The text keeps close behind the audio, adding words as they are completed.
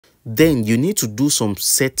then you need to do some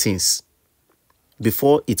settings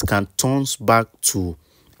before it can turn back to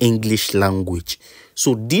English language.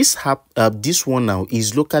 So this one now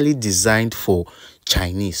is locally designed for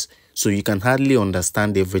Chinese, so you can hardly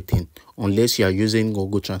understand everything unless you are using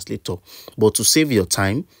Google Translator. But to save your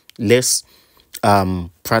time, let's do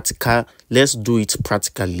it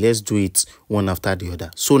practically. Let's do it one after the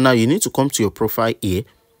other. So now you need to come to your profile here.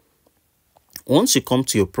 Once you come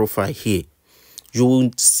to your profile here, you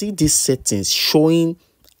will see these settings showing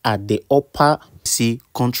at the upper, see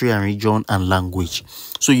country and region and language.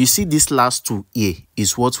 So you see this last two here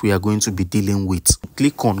is what we are going to be dealing with.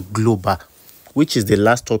 Click on global, which is the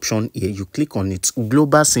last option here. You click on it.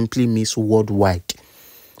 Global simply means worldwide,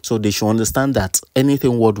 so they should understand that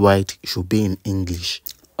anything worldwide should be in English.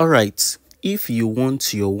 All right, if you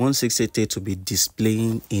want your 1688 to be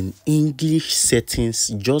displaying in English settings,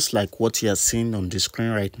 just like what you are seeing on the screen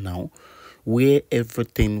right now, where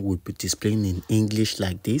everything will be displaying in English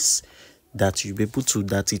like this, that you'll be able to,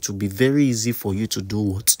 that it will be very easy for you to do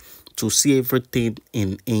what? To see everything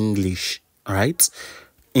in English, right?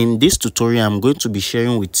 In this tutorial, I'm going to be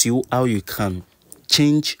sharing with you how you can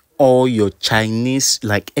change all your Chinese,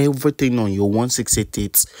 like everything on your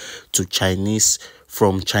 1688 to Chinese,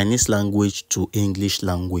 from Chinese language to English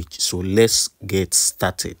language. So let's get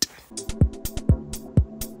started.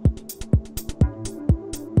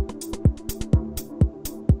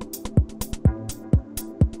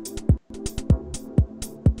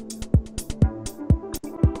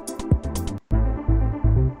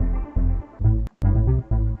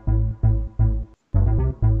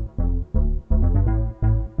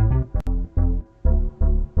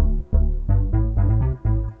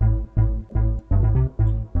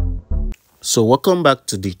 So welcome back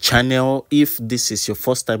to the channel. If this is your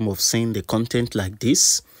first time of seeing the content like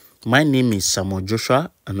this, my name is Samuel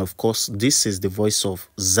Joshua, and of course this is the voice of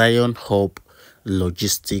Zion Hub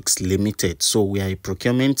Logistics Limited. So we are a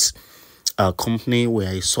procurement company, we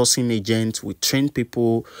are a sourcing agent, we train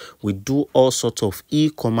people, we do all sorts of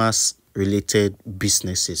e-commerce related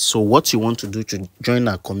businesses. So what you want to do to join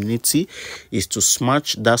our community is to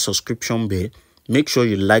smash that subscription bell. Make sure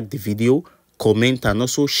you like the video, comment, and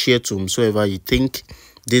also share to whomsoever you think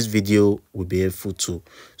this video will be helpful to.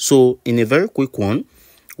 So in a very quick one,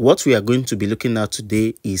 what we are going to be looking at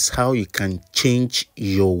today is how you can change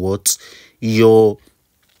your your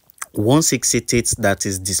 1688 that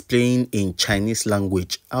is displaying in Chinese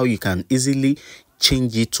language, how you can easily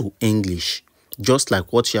change it to English, just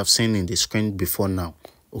like what you have seen in the screen before now.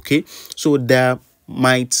 Okay, so there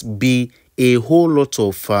might be a whole lot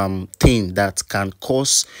of things that can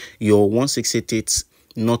cause your 1688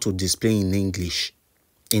 not to display in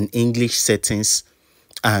English settings,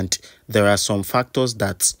 and there are some factors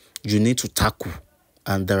that you need to tackle,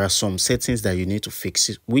 and there are some settings that you need to fix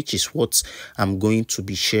it, which is what I'm going to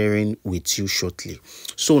be sharing with you shortly.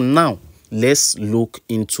 So now let's look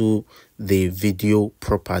into the video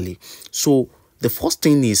properly. So the first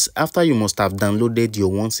thing is, after you must have downloaded your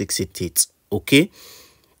 1688, okay,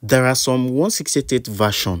 there are some 1688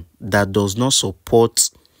 version that does not support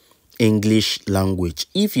English language.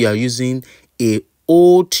 If you are using a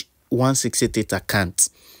old 1688 account,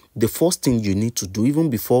 the first thing you need to do, even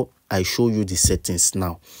before I show you the settings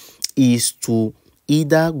now, is to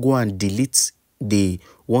either go and delete the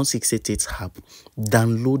 1688 app,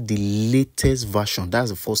 download the latest version. That's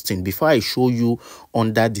the first thing before I show you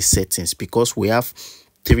under the settings, because we have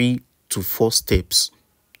 3 to 4 steps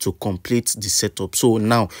to complete the setup. So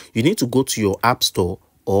now you need to go to your App Store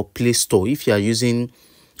or Play Store. If you are using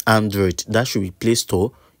Android, that should be Play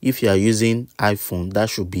Store. If you are using iPhone, that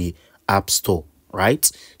should be App Store, right?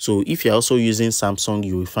 So if you're also using Samsung,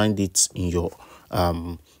 you will find it in your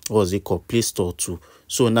what's it called, Play Store too.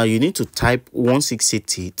 So now you need to type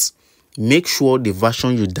 1688. Make sure the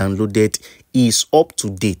version you downloaded is up to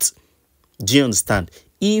date. Do you understand?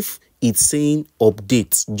 If it's saying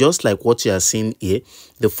update, just like what you are seeing here,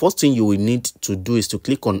 the first thing you will need to do is to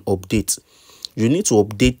click on update. You need to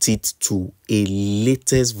update it to a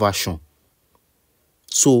latest version.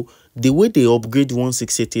 So the way they upgrade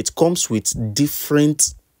 1688 comes with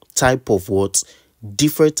different type of what,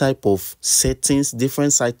 different type of settings,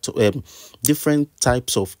 different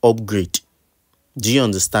types of upgrade. Do you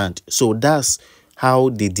understand? So that's how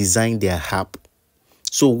they design their app.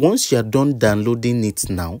 So once you are done downloading it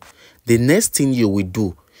now, the next thing you will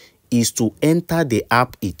do is to enter the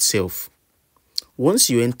app itself. Once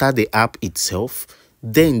you enter the app itself,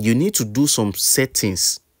 then you need to do some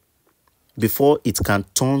settings before it can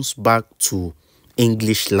turn back to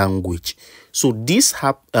English language. So this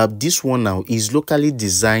app, this one now is locally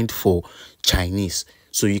designed for Chinese,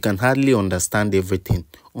 so you can hardly understand everything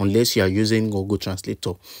unless you are using Google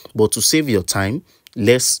Translator. But to save your time,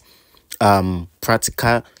 let's do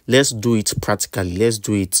it practically. Let's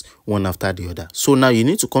do it one after the other. So now you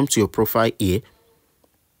need to come to your profile here.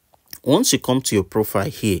 Once you come to your profile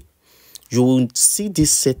here, you will see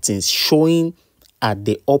these settings showing at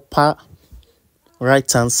the upper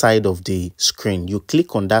right hand side of the screen. You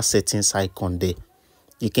click on that settings icon there.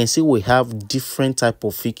 You can see we have different type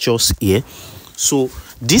of features here. So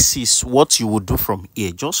this is what you would do from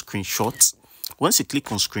here. Just screenshot. Once you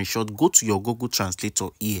click on screenshot, go to your Google Translator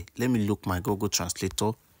here. Let me look my Google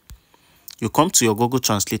Translator. You come to your Google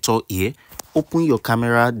Translator here, open your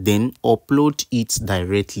camera, then upload it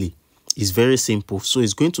directly. It's very simple. So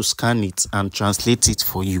it's going to scan it and translate it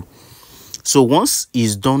for you. So once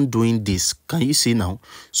it's done doing this, can you see now?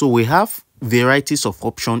 So we have varieties of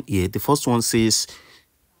options here. The first one says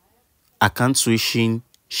account switching,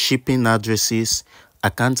 shipping addresses,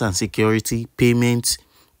 account and security, payment,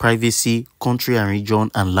 privacy, country and region,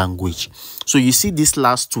 and language. So you see this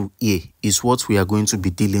last two here is what we are going to be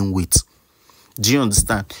dealing with. Do you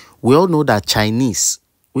understand? We all know that Chinese,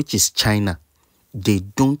 which is China, they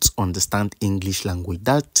don't understand English language.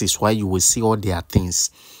 That is why you will see all their things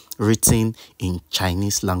written in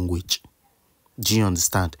Chinese language. Do you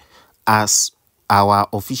understand? As our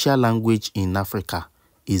official language in Africa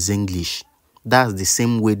is English, that's the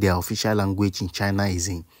same way their official language in China is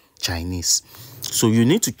in Chinese. So you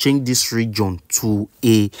need to change this region to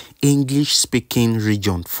a English speaking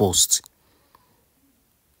region first.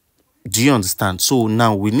 Do you understand? So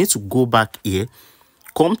now we need to go back here,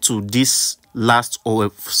 come to this last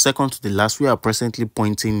or second to the last, we are presently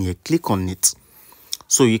pointing here, click on it.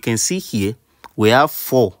 So you can see here we have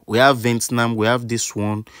 4. We have Vietnam, we have this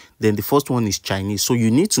one, then the first one is Chinese. So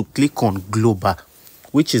you need to click on global,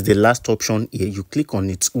 which is the last option here. You click on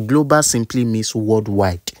it. Global simply means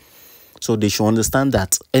worldwide. So they should understand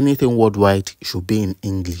that anything worldwide should be in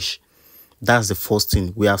English. That's the first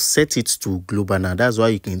thing. We have set it to global now. That's why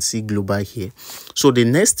you can see global here. So the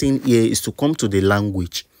next thing here is to come to the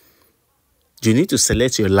language. You need to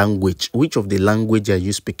select your language. Which of the language are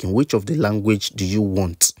you speaking? Which of the language do you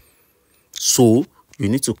want? So you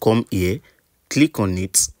need to come here, click on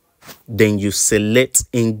it, then you select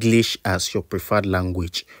English as your preferred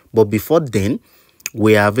language. But before then,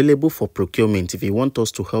 we are available for procurement. If you want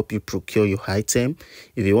us to help you procure your item,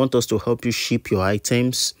 if you want us to help you ship your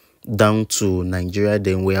items down to Nigeria,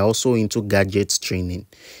 then we are also into gadgets training.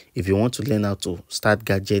 If you want to learn how to start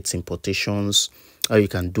gadgets, importations, how you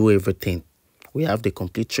can do everything, we have the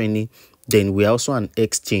complete training. Then we are also an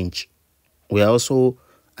exchange. We are also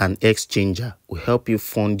an exchanger. We help you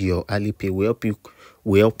fund your Alipay.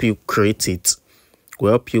 We help you create it. We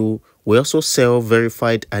also sell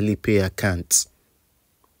verified Alipay accounts.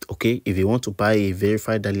 Okay, if you want to buy a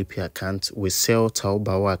verified Alipay account, we sell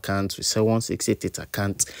Taobao accounts, we sell 1688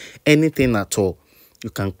 accounts, anything at all. You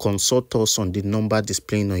can consult us on the number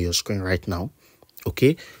displaying on your screen right now.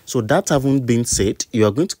 Okay, so that having been said, you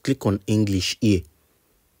are going to click on English here.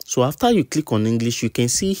 So after you click on English, you can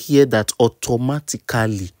see here that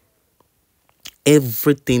automatically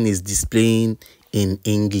everything is displaying in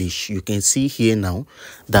English. You can see here now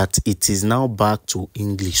that it is now back to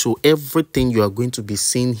English. So everything you are going to be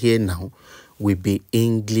seeing here now will be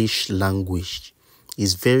English language.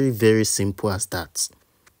 It's very, very simple as that.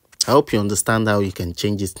 I hope you understand how you can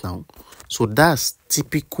change it now. So that's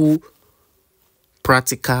typical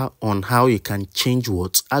practical on how you can change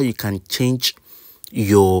how you can change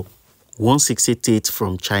your 1688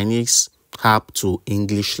 from Chinese app to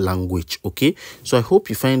English language. Okay, so I hope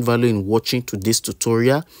you find value in watching to this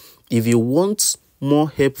tutorial. If you want more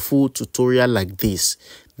helpful tutorial like this,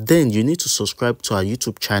 then you need to subscribe to our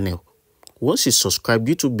YouTube channel. Once you subscribe,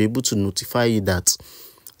 YouTube will be able to notify you that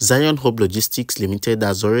Zion Hub Logistics Limited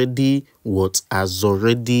has already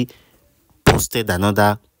posted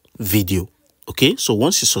another video. Okay, so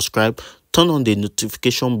once you subscribe, turn on the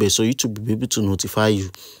notification bell so YouTube will be able to notify you.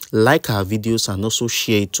 Like our videos and also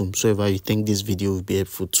share it to whoever you think this video will be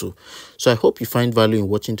helpful to. So I hope you find value in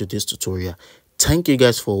watching to this tutorial. Thank you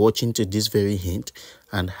guys for watching to this very end,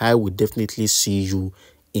 and I will definitely see you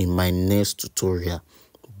in my next tutorial.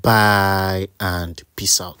 Bye and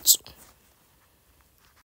peace out.